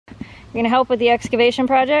You gonna help with the excavation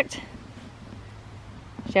project?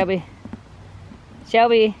 Shelby.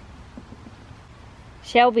 Shelby.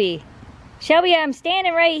 Shelby. Shelby, I'm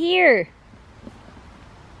standing right here.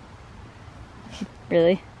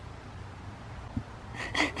 Really?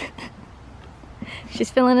 She's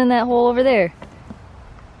filling in that hole over there.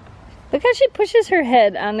 Look how she pushes her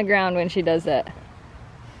head on the ground when she does that.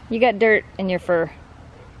 You got dirt in your fur.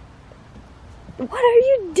 What are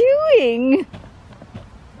you doing?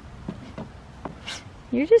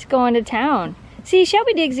 You're just going to town. See,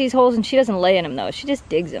 Shelby digs these holes and she doesn't lay in them though. She just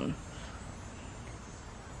digs them.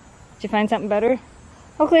 Did you find something better?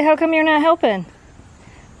 Oakley, how come you're not helping?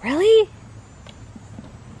 Really?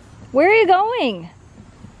 Where are you going?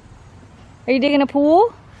 Are you digging a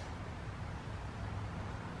pool?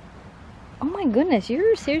 Oh my goodness,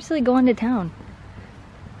 you're seriously going to town.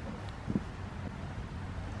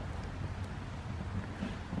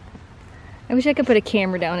 I wish I could put a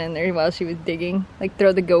camera down in there while she was digging. Like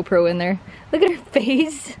throw the GoPro in there. Look at her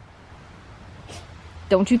face.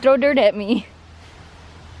 Don't you throw dirt at me.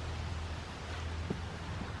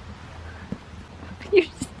 You're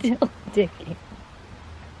still digging.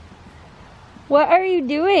 What are you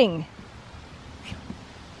doing?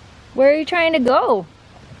 Where are you trying to go?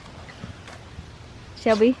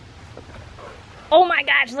 Shelby? Oh my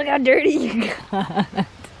gosh, look how dirty you got.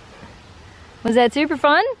 Was that super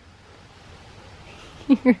fun?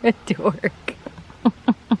 You're a dork.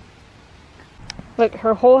 Look,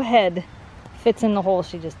 her whole head fits in the hole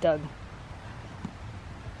she just dug.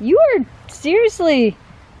 You are seriously...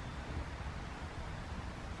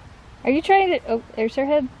 Are you trying to... Oh, there's her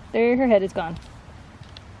head. There, her head is gone.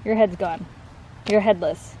 Your head's gone. You're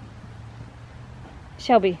headless.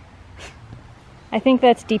 Shelby, I think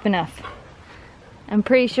that's deep enough. I'm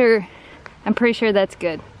pretty sure that's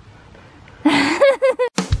good.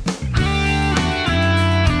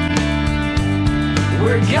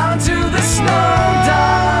 We're gone to the snow.